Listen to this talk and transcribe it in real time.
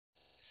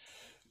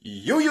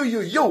Yo!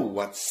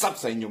 What's up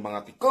sa inyo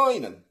mga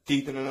tikoy?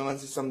 Nandito na naman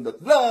si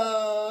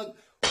Samdotvlog!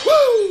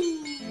 Woo!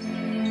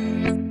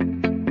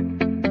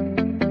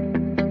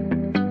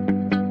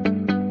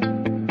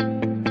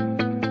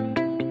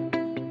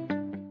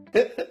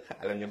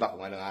 Alam niyo ba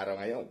kung anong araw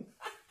ngayon?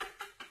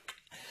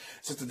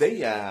 So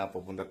today,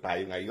 pupunta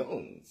tayo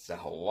ngayon sa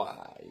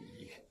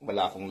Hawaii.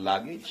 Wala akong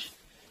luggage.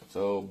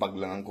 So bag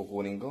lang ang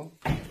kukunin ko.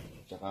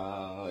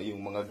 Tsaka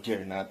yung mga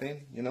gear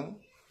natin, you know?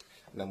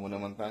 Alam mo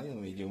naman tayo,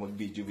 medyo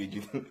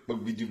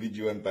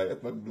mag-video-videoan tayo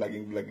at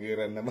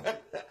mag-vlogging-vloggeran naman.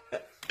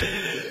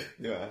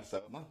 Diba? So,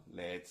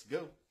 let's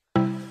go!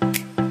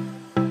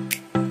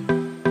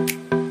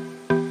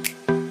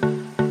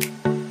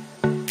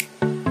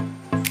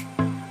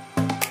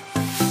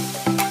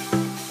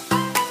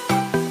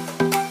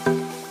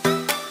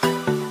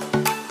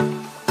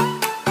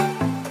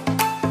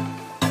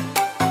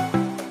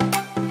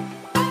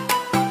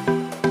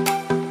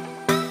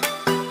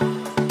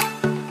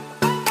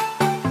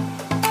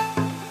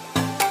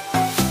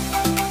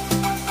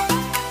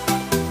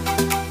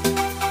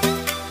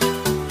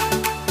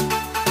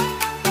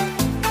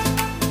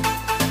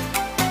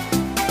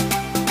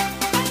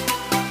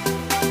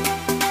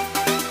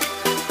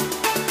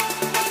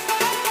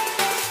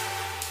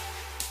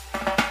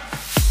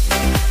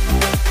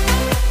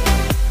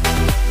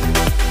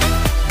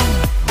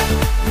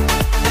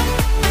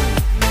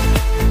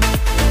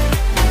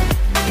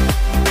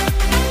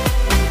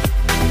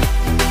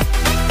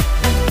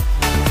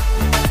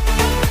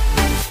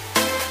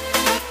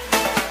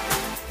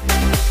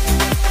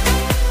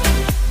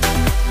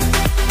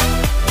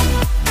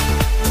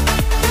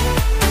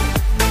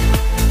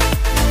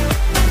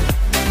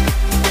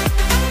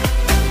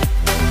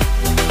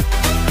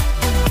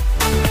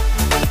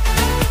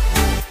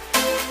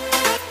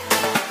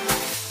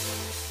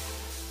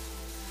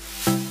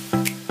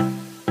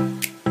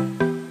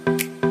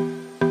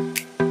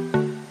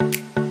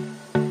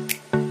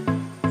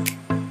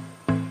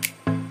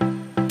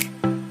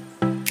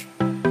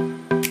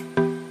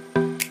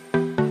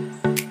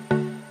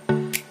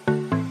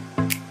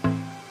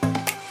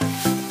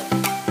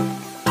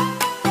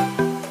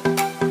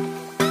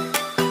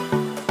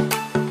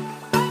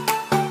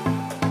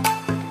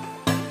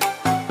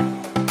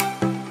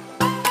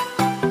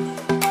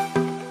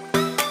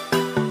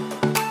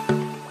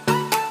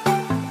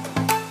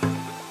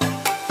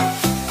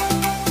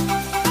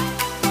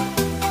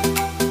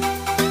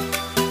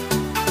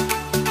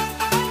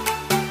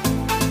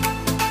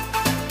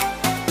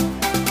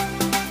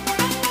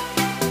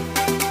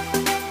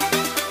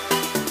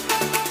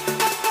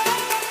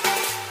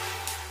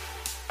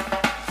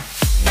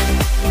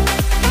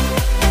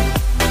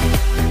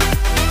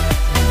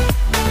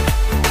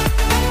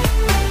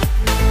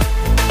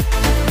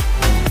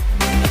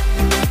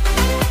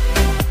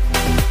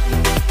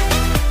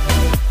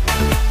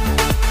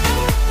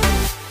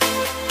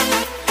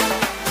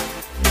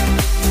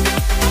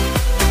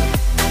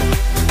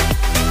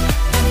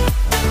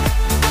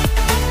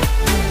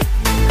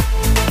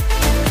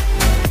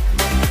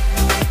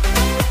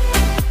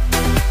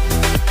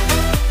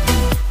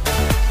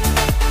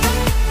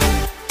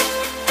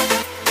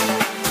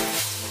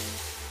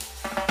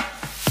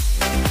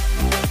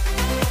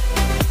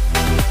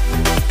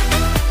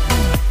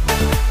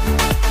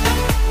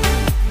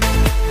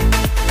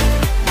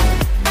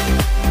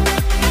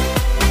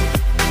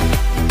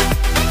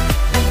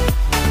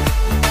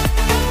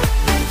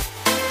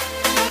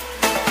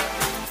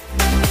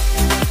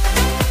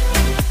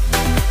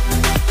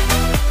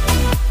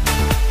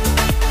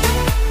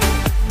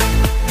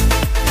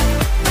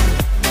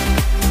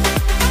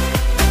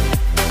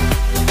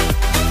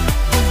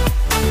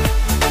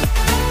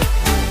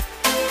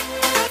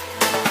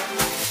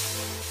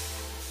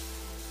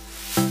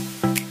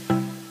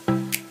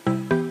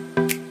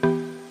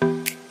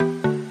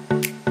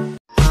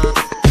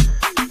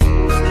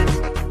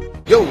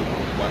 Yo!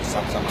 What's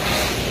up sa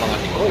mga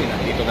tikoy?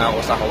 Nandito na ako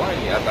sa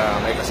Hawaii at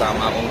may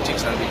kasama akong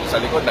chicks nandito sa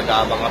likod.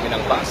 Nag-aabang kami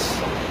ng bus.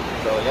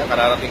 So yan,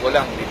 kararating ko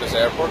lang dito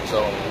sa airport.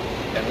 So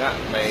yan nga,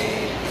 may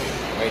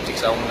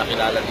chicks akong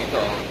nakilala dito.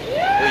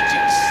 Uy,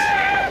 chicks!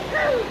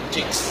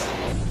 Chicks!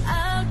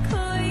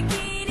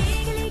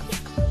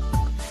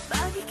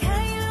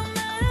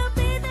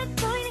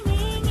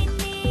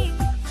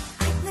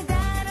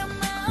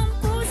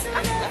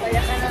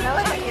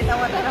 Nakita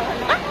mo na naman.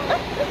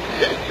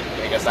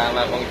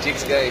 Kasama kong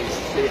chicks, guys.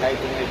 Say hi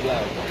to my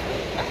vlog.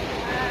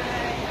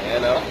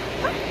 Ayan, o.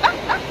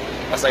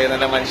 Masaya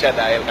na naman siya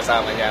dahil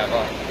kasama niya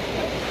ako.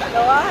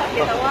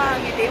 Ginawa,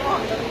 ngiti mo,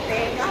 hanggang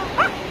tenga.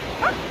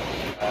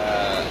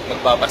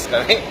 Magbabas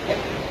kami.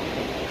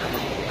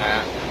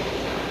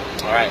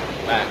 Alright,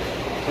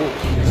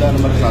 saan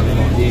naman sabi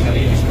mo? Hindi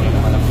nalinis mo na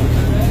naman ako.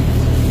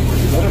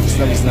 Pero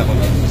bis na ako.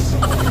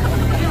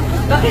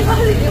 Bakit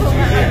hindi mo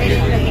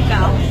makarinig ng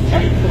ikaw?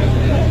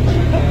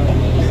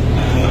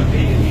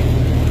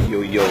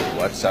 Yo,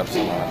 what's up sa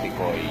mga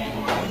tikoy?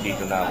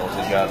 Dito na ako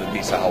sa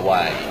Jollibee sa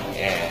Hawaii.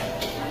 And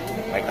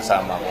may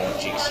kasama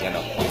akong chicks, yan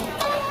o.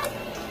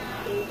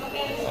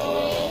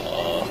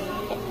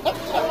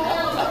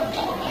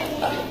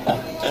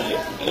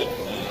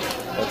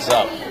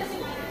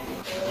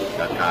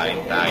 kain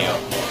tayo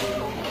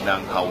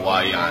ng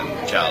Hawaiian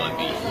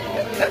Jollibee.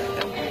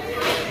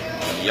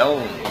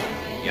 Yun.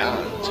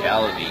 Yan,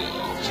 Jollibee.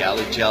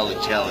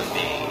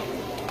 Jollibee.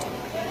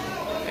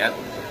 Yan.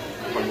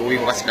 Pag-uwi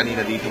ko kasi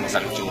kanina dito,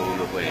 masakit yung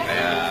ulo ko eh.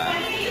 Kaya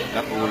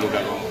natulog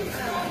ako.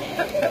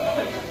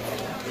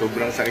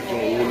 Sobrang sakit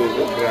yung ulo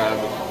ko.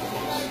 Grabe.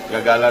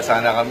 Gagala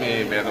sana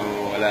kami pero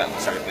wala.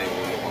 Masakit na yung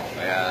ulo ko.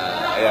 Kaya,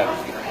 ayan.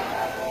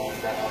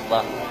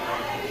 Ba?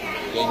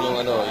 Yan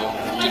yung yung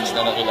chicks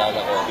na nakilala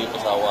ko dito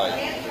sa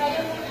Hawaii.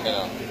 Yan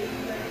o.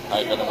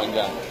 Hi ka naman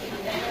dyan.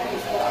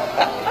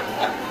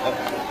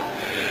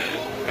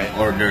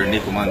 Order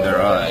ni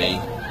Commander ay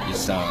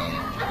isang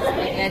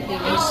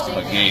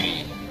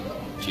spaghetti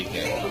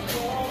chicken.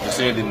 Gusto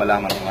nyo din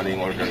malaman kung ano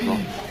yung order ko?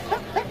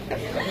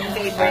 Yung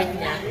favorite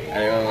niya.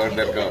 Ano yung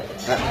order ko?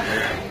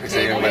 Gusto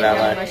nyo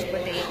malaman?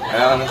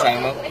 Ano sa'yo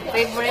mo?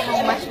 Favorite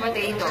mong mashed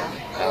potato.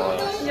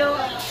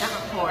 Saka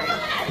corn.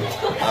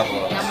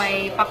 Na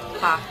may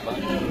pakpak.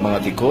 Mga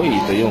tikoy,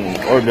 ito yung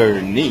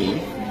order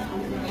ni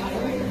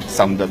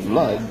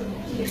Samdotvlog.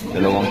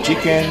 2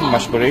 chicken,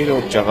 mashed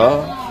potato,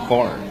 tsaka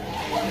corn.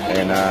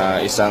 And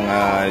isang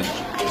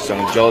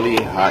Jolly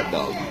hot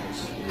dog.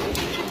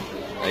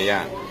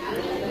 Ayan.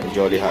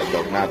 Jolly hot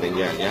dog natin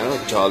yan. Yan,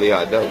 Jolly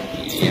hot dog.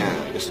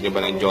 Yan. Gusto nyo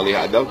ba ng Jolly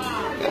hot dog?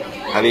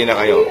 Halina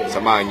kayo.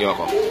 Samahan nyo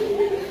ako.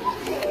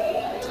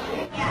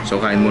 So,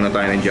 kain muna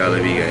tayo ng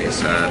Jollibee,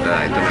 guys. At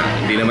ito na.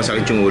 Hindi na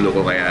masakit yung ulo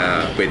ko,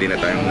 kaya pwede na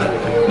tayong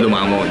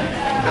lumamon.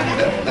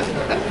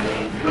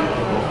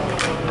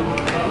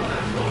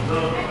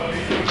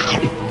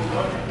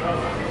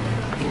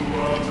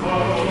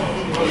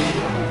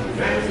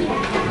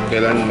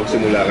 Kailan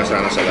magsimula ka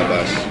sana sa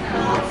labas?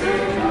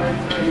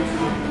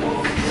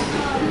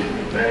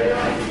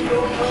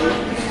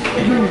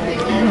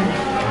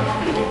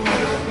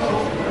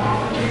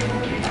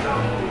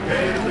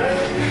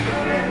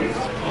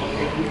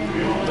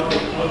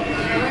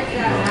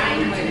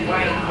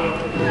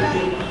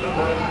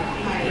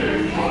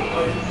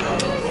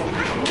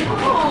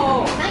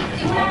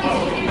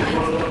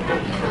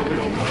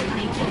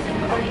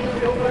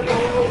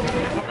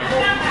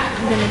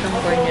 Ganitong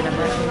corn niya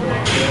naman.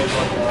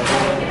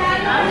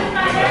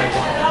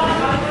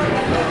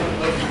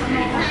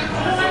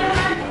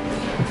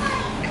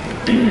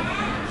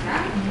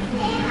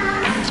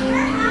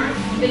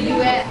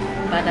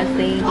 Para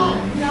sailing,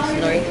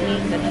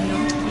 snorkeling, ganun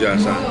no? Diyan,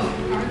 saan?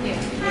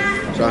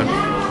 Saan?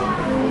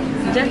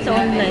 Diyan sa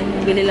online,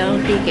 bili lang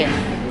ng ticket.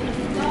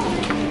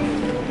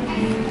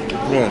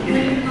 Oo.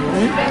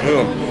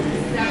 Oo.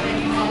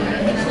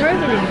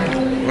 Snorkeling.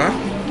 Ha?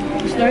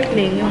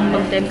 Snorkeling, yung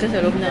mag-time ka sa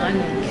loob ng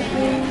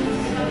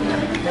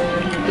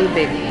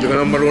tubig. Hindi ka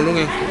naman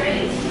marunong eh.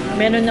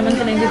 Meron naman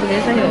ka na hindi bigay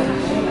sa'yo.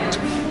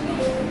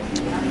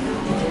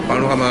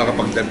 Paano ka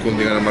makakapag-dive kung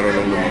hindi ka naman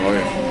marunong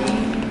lumangoy?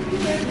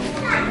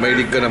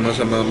 Mahilig ka naman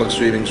sa mga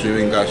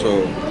mag-swimming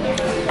kaso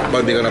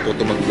pag di ka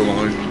natuto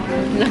mag-lumangoy.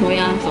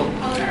 Lahuyaso.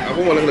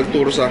 Ako walang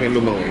nagturo sa akin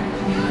lumangoy.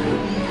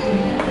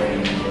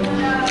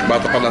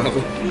 Bata pa lang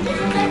ako.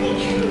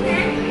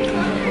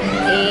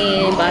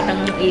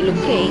 Batang ilog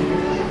ka eh.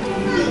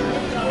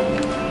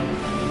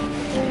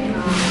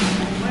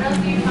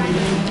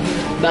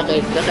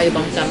 Bakit?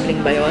 Kakaibang tumbling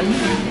ba yun?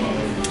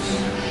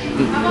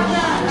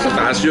 Sa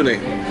taas yun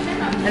eh.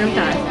 Anong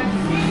taas?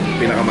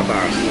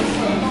 Pinakamataas.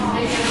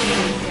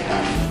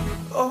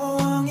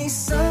 Ang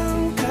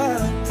isang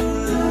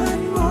katulad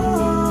mo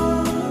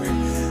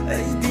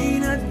ay di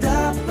na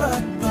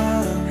dapat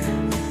pa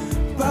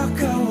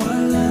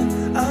pakawalan.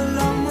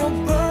 Alam mo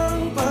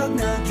bang pag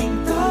naging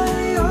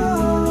tayo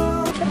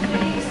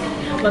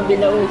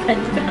Mabilaukan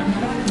ka.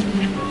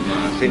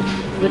 Masin.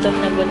 Gutom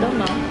na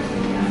gutom ah.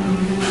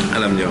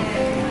 Alam nyo,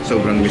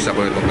 sobrang miss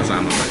ako itong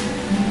kasama ko.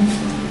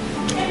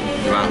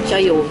 Diba? Siya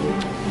yun.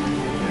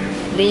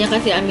 Hindi niya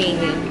kasi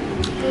aminin.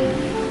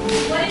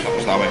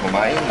 Tapos na may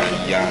kumain.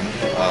 Ayan.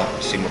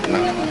 Simot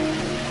na.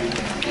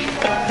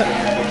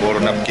 Puro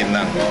napkin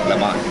na.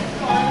 Laman.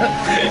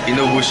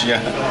 Inubos niya.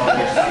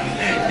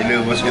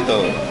 Inubos ko to.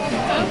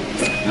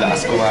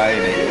 Lakas kumain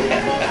eh.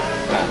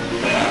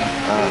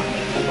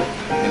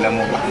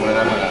 Nilamukak mo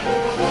na naman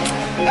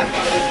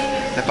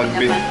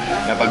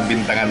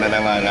Napagbintangan na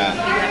naman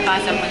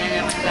Napasa mo na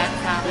naman lahat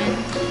sa akin.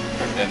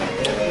 Yan.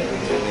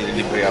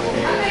 Nililibre ako.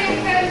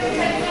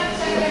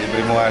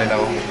 Libre mo nga rin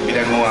ako.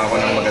 Bilan mo ako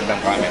ng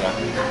magandang camera.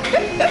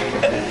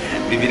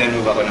 Bibilan mo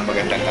ba ako ng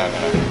magandang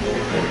camera?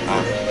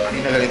 Hindi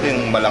na ganito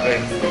yung malaki.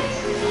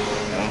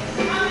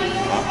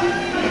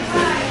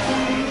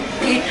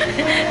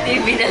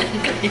 TV na lang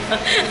kayo.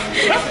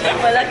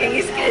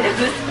 Malaking scale.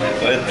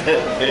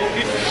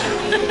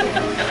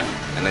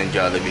 Ano yung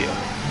Jollibee?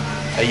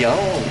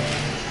 Ayaw!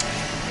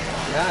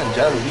 Yan,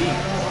 Jollibee.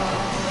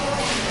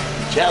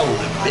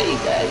 Jollibee,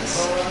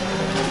 guys.